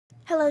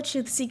Hello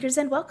truth seekers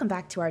and welcome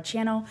back to our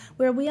channel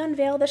where we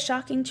unveil the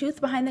shocking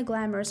truth behind the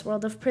glamorous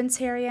world of Prince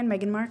Harry and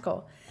Meghan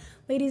Markle.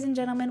 Ladies and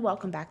gentlemen,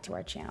 welcome back to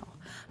our channel.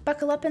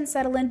 Buckle up and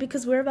settle in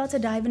because we're about to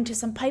dive into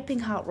some piping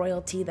hot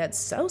royalty that's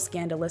so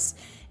scandalous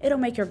it'll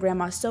make your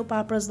grandma's soap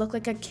operas look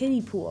like a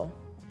kiddie pool.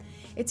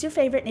 It's your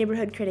favorite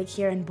neighborhood critic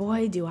here, and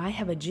boy do I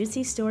have a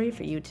juicy story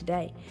for you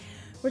today.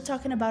 We're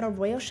talking about a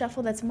royal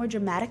shuffle that's more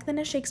dramatic than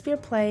a Shakespeare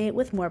play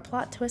with more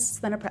plot twists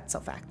than a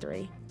pretzel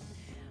factory.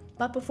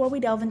 But before we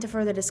delve into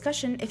further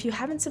discussion, if you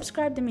haven't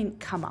subscribed, I mean,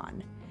 come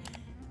on.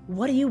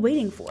 What are you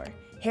waiting for?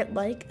 Hit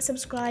like,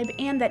 subscribe,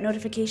 and that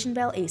notification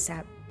bell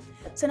ASAP.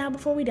 So now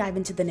before we dive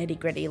into the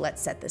nitty-gritty,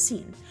 let's set the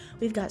scene.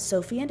 We've got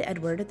Sophie and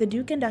Edward, the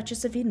Duke and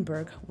Duchess of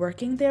Edinburgh,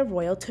 working their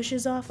royal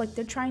tushes off like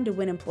they're trying to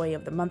win Employee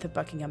of the Month at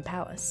Buckingham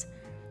Palace.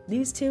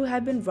 These two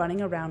had been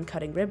running around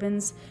cutting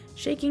ribbons,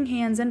 shaking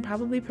hands, and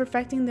probably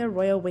perfecting their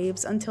royal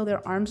waves until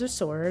their arms are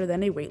sorer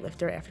than a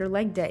weightlifter after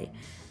leg day.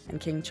 And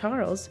King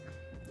Charles,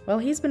 well,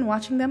 he's been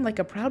watching them like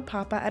a proud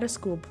papa at a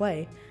school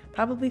play,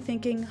 probably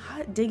thinking,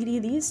 hot diggity,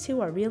 these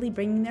two are really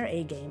bringing their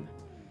A-game.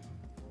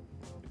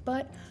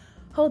 But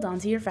hold on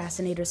to your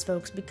fascinators,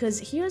 folks,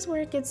 because here's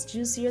where it gets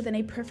juicier than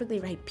a perfectly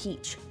ripe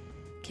peach.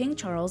 King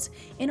Charles,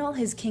 in all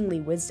his kingly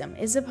wisdom,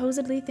 is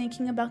supposedly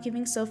thinking about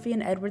giving Sophie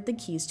and Edward the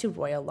keys to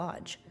Royal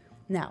Lodge.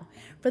 Now,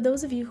 for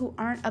those of you who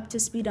aren't up to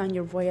speed on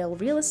your royal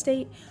real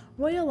estate,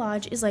 Royal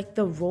Lodge is like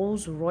the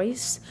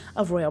Rolls-Royce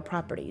of royal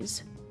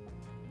properties.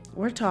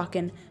 We're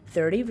talking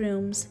 30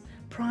 rooms,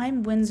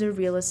 prime Windsor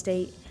real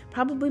estate,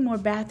 probably more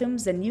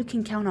bathrooms than you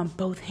can count on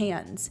both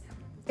hands.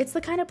 It's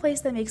the kind of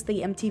place that makes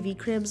the MTV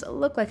Cribs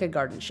look like a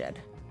garden shed.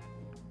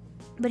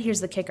 But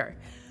here's the kicker.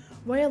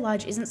 Royal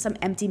Lodge isn't some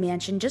empty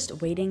mansion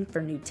just waiting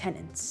for new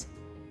tenants.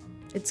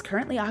 It's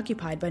currently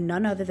occupied by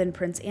none other than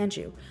Prince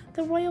Andrew,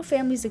 the royal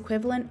family's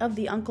equivalent of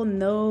the uncle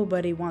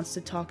nobody wants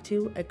to talk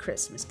to at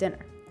Christmas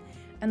dinner.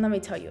 And let me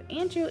tell you,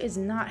 Andrew is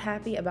not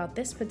happy about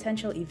this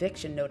potential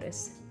eviction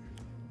notice.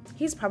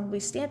 He's probably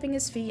stamping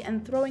his feet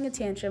and throwing a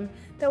tantrum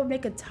that would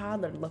make a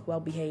toddler look well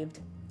behaved.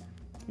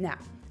 Now,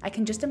 I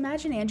can just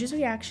imagine Andrew's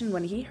reaction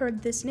when he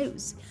heard this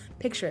news.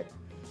 Picture it.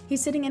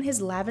 He's sitting in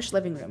his lavish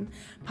living room,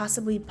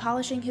 possibly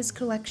polishing his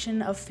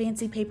collection of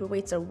fancy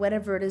paperweights or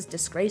whatever it is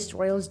disgraced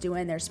royals do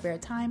in their spare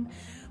time,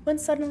 when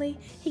suddenly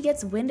he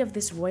gets wind of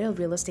this royal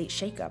real estate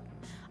shakeup.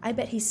 I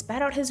bet he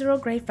spat out his Earl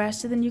Grey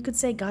faster than you could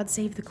say God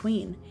save the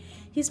Queen.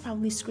 He's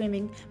probably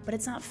screaming, "But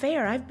it's not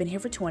fair, I've been here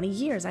for 20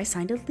 years, I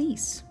signed a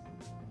lease."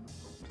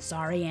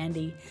 Sorry,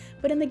 Andy,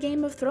 but in the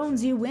Game of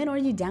Thrones, you win or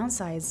you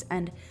downsize,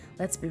 and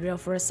let's be real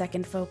for a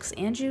second, folks,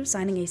 Andrew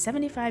signing a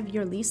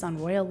 75-year lease on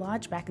Royal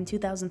Lodge back in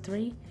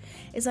 2003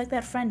 is like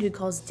that friend who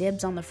calls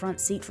dibs on the front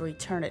seat for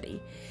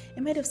eternity.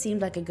 It might have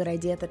seemed like a good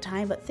idea at the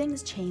time, but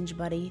things change,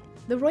 buddy.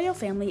 The royal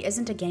family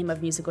isn't a game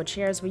of musical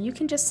chairs where you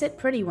can just sit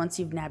pretty once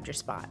you've nabbed your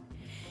spot.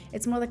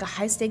 It's more like a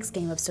high-stakes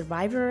game of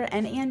Survivor,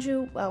 and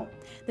Andrew, well,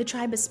 the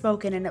tribe has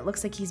spoken and it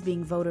looks like he's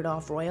being voted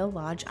off Royal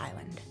Lodge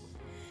Island.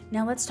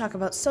 Now let's talk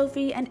about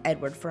Sophie and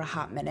Edward for a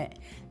hot minute.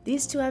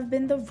 These two have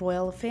been the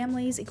royal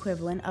family's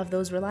equivalent of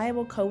those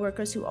reliable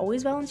co-workers who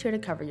always volunteer to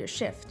cover your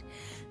shift.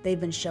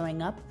 They've been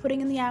showing up, putting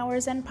in the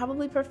hours, and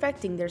probably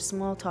perfecting their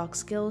small talk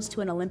skills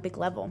to an Olympic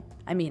level.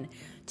 I mean,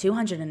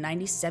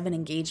 297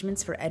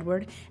 engagements for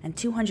Edward and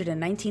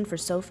 219 for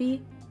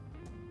Sophie?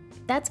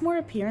 That's more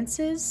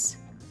appearances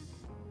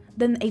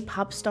than a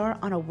pop star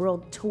on a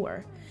world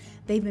tour.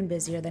 They've been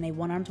busier than a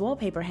one-armed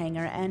wallpaper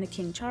hanger, and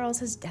King Charles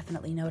has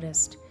definitely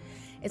noticed.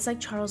 It's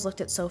like Charles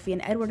looked at Sophie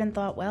and Edward and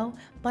thought, well,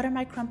 butter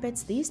my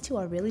crumpets, these two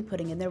are really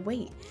putting in their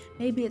weight.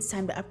 Maybe it's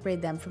time to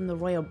upgrade them from the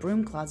royal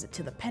broom closet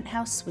to the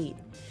penthouse suite.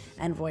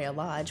 And Royal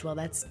Lodge, well,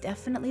 that's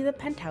definitely the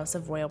penthouse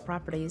of royal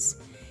properties.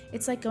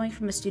 It's like going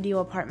from a studio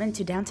apartment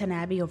to Downton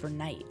Abbey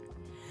overnight.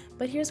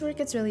 But here's where it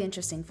gets really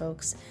interesting,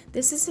 folks.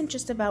 This isn't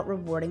just about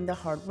rewarding the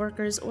hard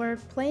workers or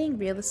playing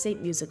real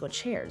estate musical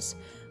chairs.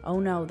 Oh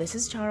no, this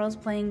is Charles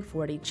playing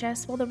 4D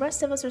chess while the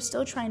rest of us are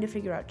still trying to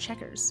figure out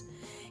checkers.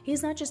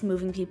 He's not just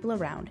moving people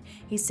around,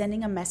 he's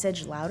sending a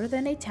message louder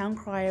than a town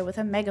crier with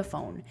a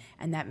megaphone,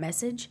 and that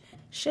message,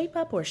 shape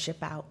up or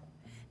ship out.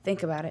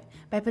 Think about it.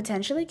 By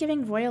potentially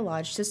giving Royal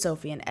Lodge to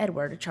Sophie and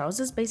Edward, Charles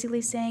is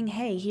basically saying,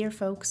 hey, here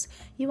folks,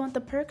 you want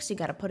the perks, you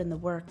gotta put in the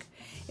work.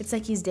 It's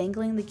like he's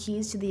dangling the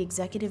keys to the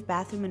executive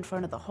bathroom in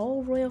front of the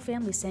whole royal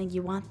family saying,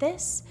 you want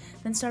this?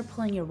 Then start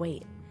pulling your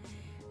weight.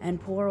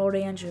 And poor old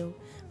Andrew,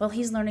 well,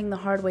 he's learning the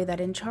hard way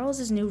that in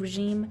Charles's new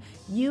regime,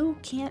 you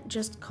can't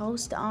just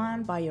coast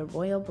on by your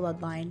royal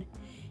bloodline.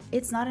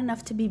 It's not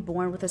enough to be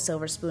born with a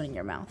silver spoon in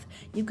your mouth.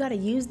 You've got to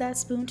use that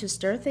spoon to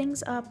stir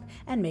things up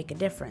and make a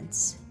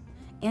difference.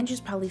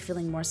 Andrew's probably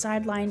feeling more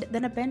sidelined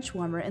than a bench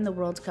warmer in the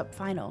World Cup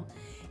final.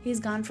 He's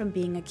gone from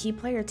being a key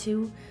player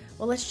to,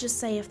 well, let's just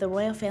say if the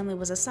royal family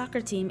was a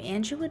soccer team,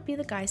 Andrew would be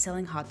the guy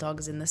selling hot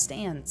dogs in the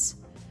stands.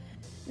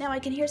 Now, I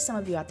can hear some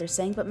of you out there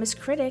saying, but Miss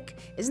Critic,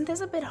 isn't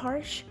this a bit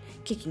harsh?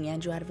 Kicking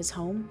Andrew out of his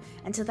home?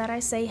 And to that I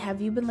say,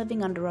 have you been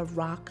living under a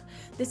rock?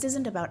 This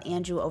isn't about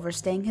Andrew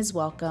overstaying his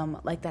welcome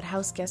like that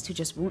house guest who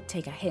just won't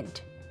take a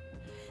hint.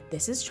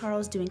 This is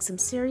Charles doing some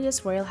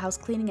serious royal house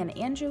cleaning, and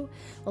Andrew,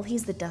 well,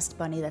 he's the dust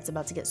bunny that's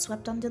about to get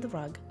swept under the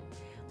rug.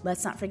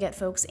 Let's not forget,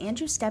 folks,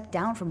 Andrew stepped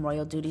down from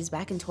royal duties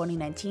back in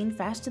 2019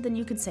 faster than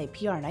you could say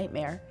PR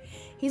nightmare.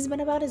 He's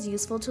been about as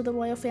useful to the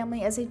royal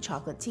family as a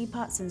chocolate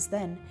teapot since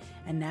then,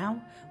 and now,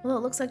 well,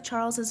 it looks like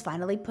Charles is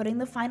finally putting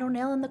the final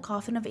nail in the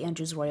coffin of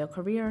Andrew's royal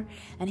career,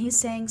 and he's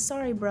saying,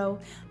 sorry bro,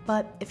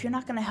 but if you're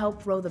not going to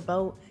help row the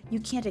boat,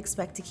 you can't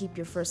expect to keep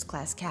your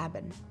first-class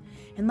cabin.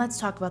 And let's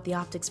talk about the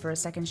optics for a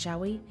second,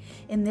 shall we?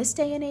 In this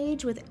day and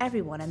age, with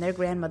everyone and their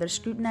grandmother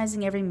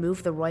scrutinizing every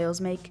move the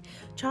royals make,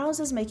 Charles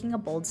is making a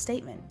bold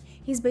statement.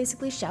 He's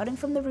basically shouting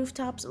from the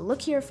rooftops,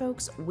 look here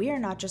folks, we're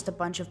not just a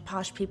bunch of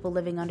posh people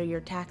living under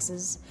your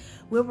taxes.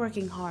 We're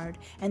working hard,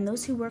 and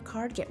those who work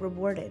hard get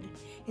rewarded.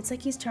 It's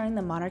like he's turning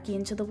the monarchy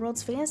into the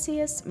world's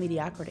fanciest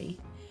mediocrity.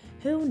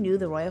 Who knew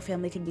the royal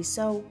family could be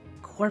so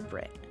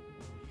corporate?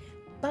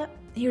 But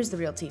here's the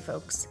real tea,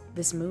 folks.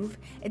 This move,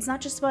 it's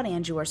not just about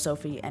Andrew or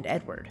Sophie and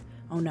Edward.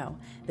 Oh no,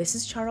 this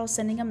is Charles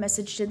sending a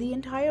message to the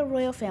entire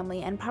royal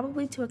family and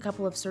probably to a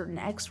couple of certain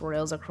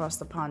ex-royals across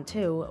the pond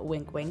too,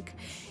 wink wink.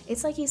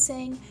 It's like he's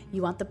saying,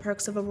 you want the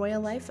perks of a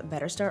royal life?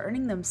 Better start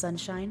earning them,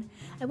 sunshine.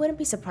 I wouldn't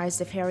be surprised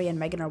if Harry and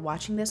Meghan are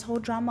watching this whole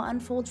drama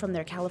unfold from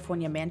their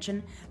California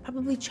mansion,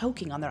 probably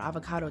choking on their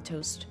avocado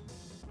toast.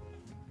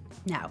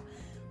 Now,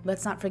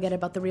 let's not forget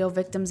about the real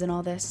victims in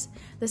all this,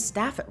 the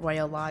staff at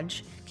Royal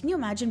Lodge. Can you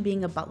imagine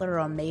being a butler or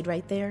a maid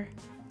right there?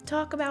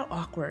 Talk about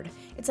awkward.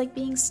 It's like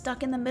being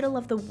stuck in the middle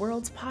of the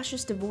world's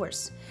poshest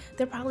divorce.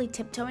 They're probably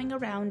tiptoeing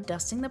around,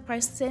 dusting the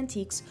priceless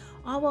antiques,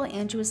 all while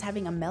Andrew is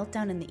having a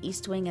meltdown in the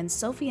East Wing and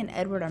Sophie and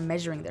Edward are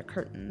measuring their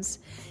curtains.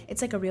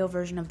 It's like a real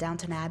version of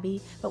Downton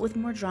Abbey, but with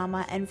more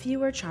drama and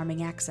fewer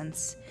charming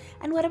accents.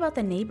 And what about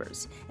the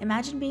neighbors?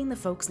 Imagine being the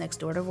folks next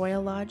door to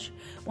Royal Lodge.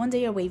 One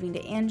day you're waving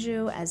to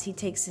Andrew as he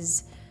takes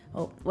his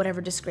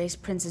whatever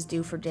disgraced princes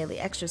do for daily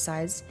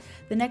exercise.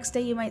 The next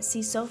day you might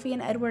see Sophie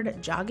and Edward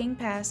jogging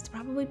past,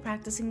 probably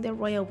practicing their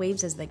royal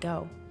waves as they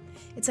go.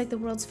 It's like the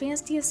world's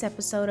fanciest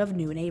episode of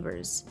New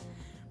Neighbors.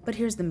 But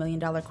here's the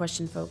million-dollar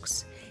question,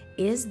 folks.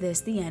 Is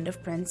this the end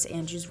of Prince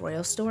Andrew's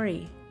royal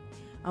story?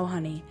 Oh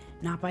honey,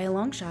 not by a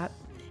long shot.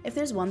 If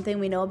there's one thing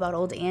we know about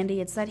old Andy,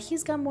 it's that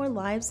he's got more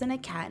lives than a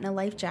cat in a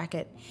life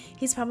jacket.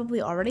 He's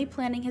probably already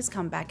planning his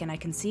comeback, and I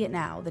can see it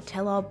now. The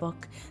tell-all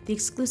book, the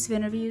exclusive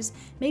interviews,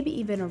 maybe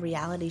even a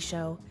reality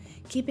show.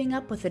 Keeping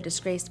up with the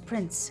disgraced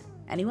prince.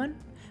 Anyone?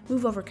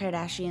 Move over,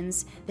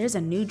 Kardashians. There's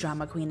a new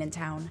drama queen in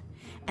town.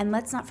 And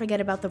let's not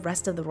forget about the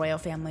rest of the royal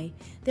family.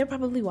 They're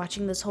probably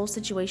watching this whole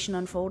situation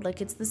unfold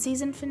like it's the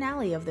season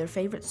finale of their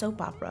favorite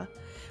soap opera.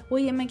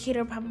 William and Kate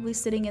are probably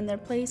sitting in their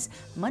place,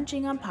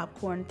 munching on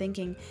popcorn,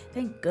 thinking,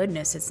 thank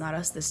goodness it's not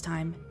us this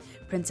time.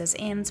 Princess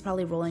Anne's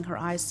probably rolling her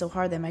eyes so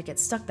hard they might get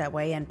stuck that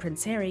way, and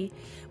Prince Harry,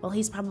 well,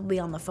 he's probably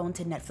on the phone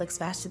to Netflix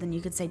faster than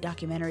you could say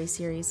documentary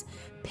series,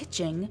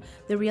 pitching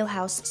The Real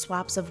House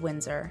Swaps of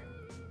Windsor.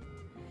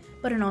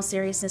 But in all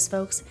seriousness,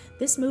 folks,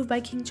 this move by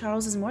King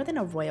Charles is more than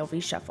a royal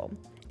reshuffle.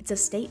 It's a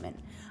statement,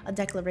 a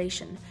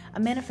declaration, a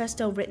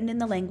manifesto written in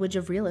the language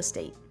of real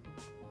estate.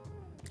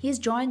 He's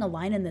drawing a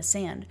line in the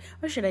sand,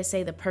 or should I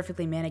say the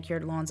perfectly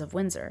manicured lawns of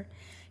Windsor.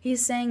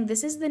 He's saying,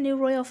 this is the new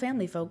royal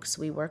family, folks.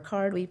 We work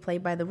hard, we play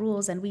by the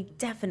rules, and we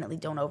definitely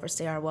don't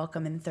overstay our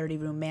welcome in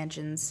 30-room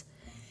mansions.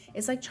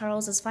 It's like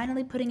Charles is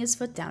finally putting his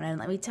foot down, and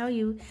let me tell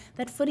you,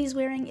 that foot he's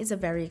wearing is a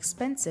very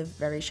expensive,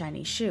 very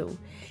shiny shoe.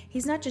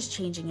 He's not just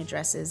changing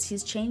addresses,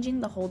 he's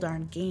changing the whole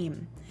darn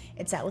game.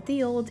 It's out with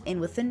the old, in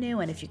with the new,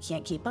 and if you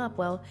can't keep up,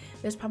 well,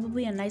 there's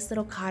probably a nice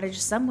little cottage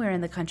somewhere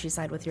in the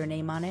countryside with your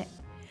name on it.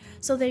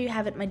 So there you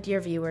have it, my dear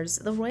viewers.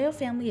 The royal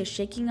family is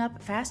shaking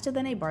up faster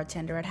than a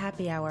bartender at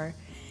happy hour.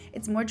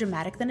 It's more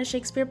dramatic than a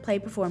Shakespeare play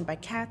performed by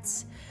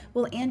cats.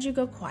 Will Andrew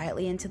go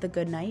quietly into the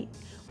good night?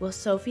 Will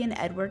Sophie and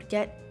Edward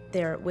get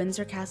their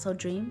Windsor Castle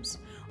dreams?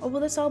 Or will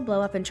this all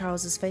blow up in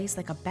Charles's face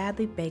like a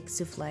badly baked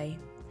souffle?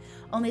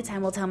 Only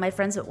time will tell, my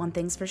friends, but one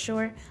thing's for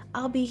sure.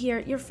 I'll be here,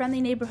 your friendly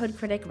neighborhood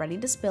critic, ready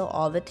to spill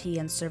all the tea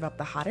and serve up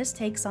the hottest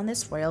takes on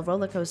this royal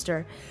roller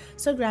coaster.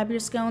 So grab your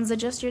scones,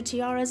 adjust your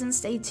tiaras, and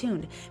stay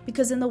tuned,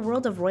 because in the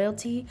world of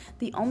royalty,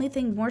 the only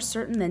thing more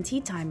certain than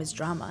tea time is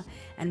drama,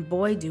 and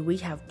boy do we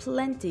have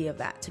plenty of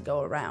that to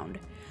go around.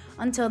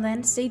 Until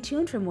then, stay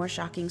tuned for more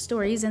shocking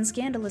stories and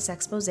scandalous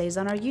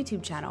exposés on our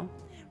YouTube channel.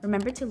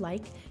 Remember to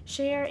like,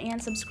 share,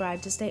 and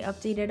subscribe to stay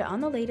updated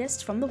on the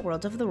latest from the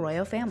world of the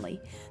royal family.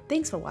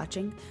 Thanks for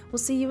watching. We'll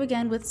see you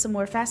again with some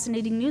more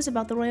fascinating news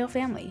about the royal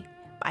family.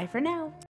 Bye for now.